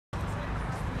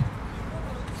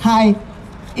Hi,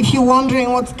 if you're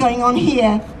wondering what's going on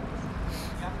here,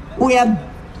 we are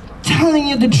telling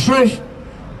you the truth.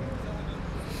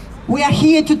 We are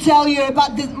here to tell you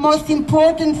about the most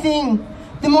important thing,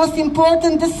 the most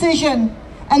important decision,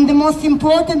 and the most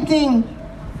important thing.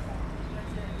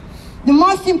 The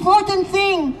most important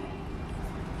thing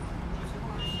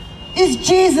is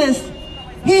Jesus.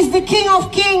 He's the King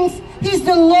of Kings. He's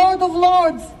the Lord of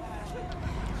Lords.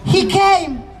 He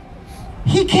came.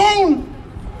 He came.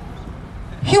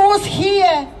 He was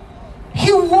here.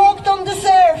 He walked on this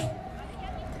earth.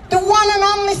 The one and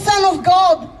only Son of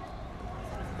God.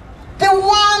 The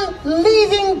one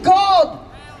living God.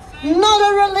 Not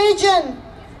a religion.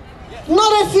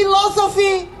 Not a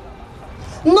philosophy.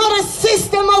 Not a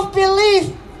system of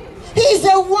belief. He's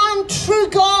the one true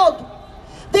God.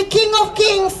 The King of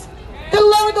Kings. The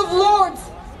Lord of Lords.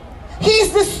 He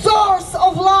is the source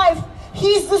of life. He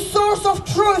is the source of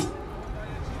truth.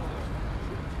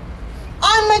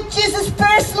 I met Jesus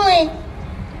personally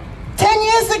 10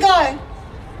 years ago.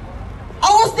 I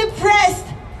was depressed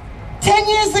 10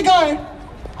 years ago.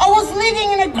 I was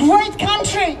living in a great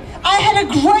country. I had a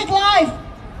great life.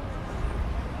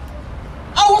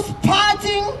 I was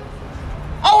partying.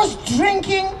 I was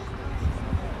drinking.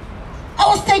 I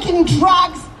was taking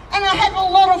drugs. And I had a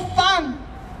lot of fun.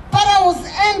 But I was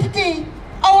empty.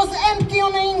 I was empty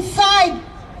on the inside.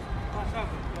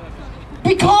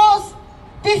 Because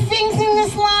the things in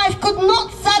this life could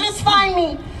not satisfy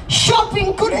me.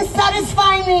 Shopping couldn't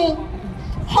satisfy me.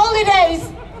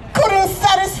 Holidays couldn't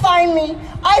satisfy me.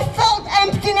 I felt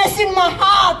emptiness in my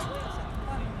heart.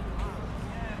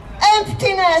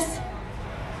 Emptiness.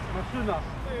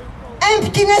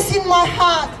 Emptiness in my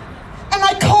heart. And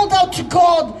I called out to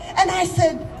God and I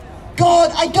said,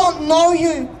 God, I don't know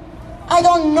you. I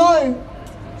don't know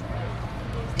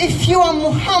if you are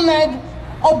Muhammad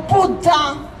or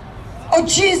Buddha or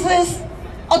Jesus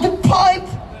or the Pope.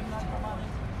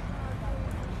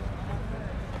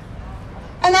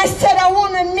 And I said, I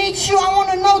want to meet you. I want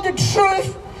to know the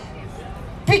truth.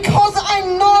 Because I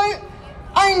know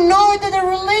that a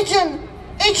religion,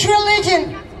 each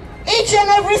and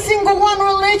every single one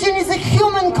religion is a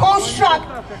human construct.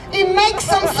 It makes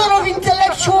some sort of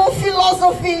intellectual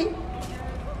philosophy.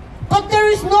 But there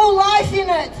is no life in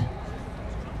it.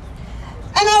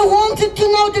 And I wanted to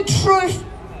know the truth.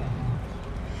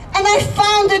 And I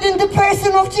found it in the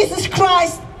person of Jesus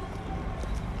Christ.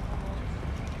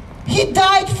 He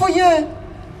died for you.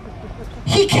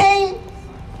 He came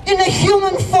in a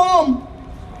human form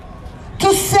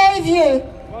to save you.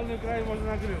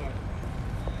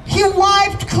 He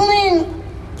wiped clean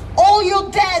all your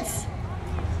debts.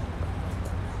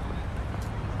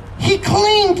 He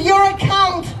cleaned your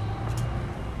account.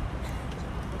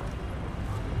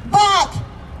 But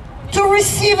to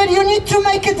receive it, you need to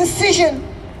make a decision.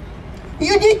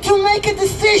 You need to make a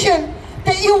decision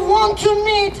that you want to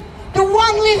meet the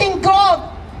one living God,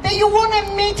 that you want to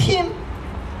meet Him.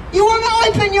 You want to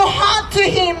open your heart to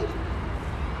Him.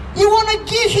 You want to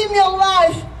give Him your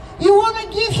life. You want to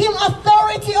give Him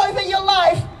authority over your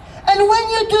life. And when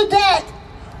you do that,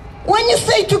 when you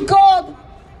say to God,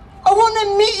 I want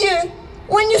to meet you,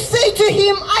 when you say to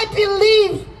Him, I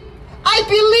believe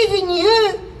in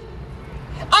you.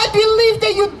 I believe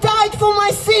that you died for my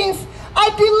sins.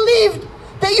 I believe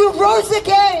that you rose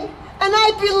again. And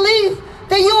I believe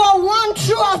that you are one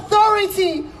true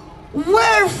authority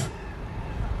worth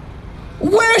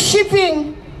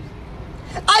worshipping.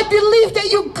 I believe that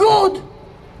you're good.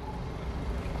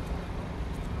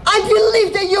 I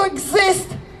believe that you exist.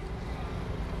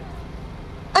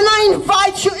 And I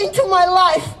invite you into my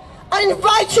life. I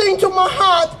invite you into my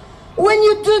heart. When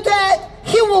you do that,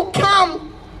 He will come.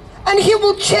 And He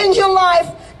will change your life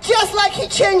just like He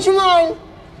changed mine.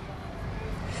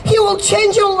 He will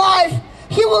change your life.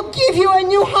 He will give you a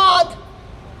new heart.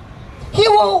 He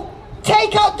will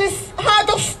take out this heart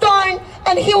of stone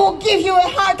and He will give you a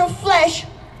heart of flesh.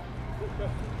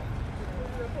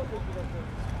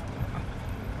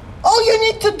 All you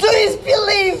need to do is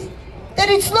believe that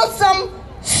it's not some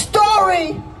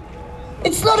story.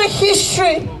 It's not a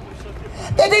history.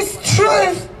 That is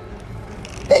truth.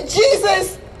 That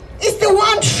Jesus is the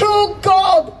one true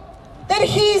God, that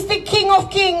He is the King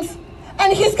of Kings,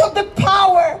 and He's got the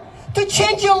power to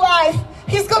change your life.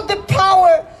 He's got the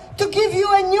power to give you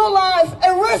a new life,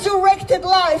 a resurrected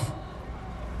life.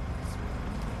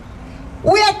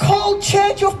 We are called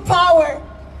Church of Power.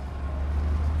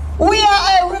 We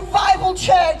are a revival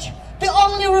church, the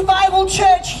only revival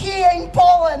church here in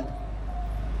Poland.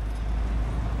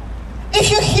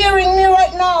 If you're hearing me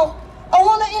right now, I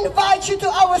want to invite you to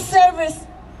our service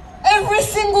every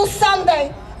single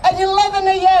Sunday at 11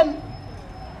 a.m.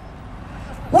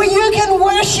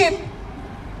 worship,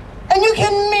 and you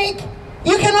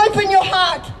can open your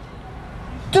heart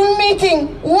to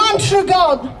meeting one true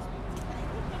God.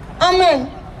 Amen.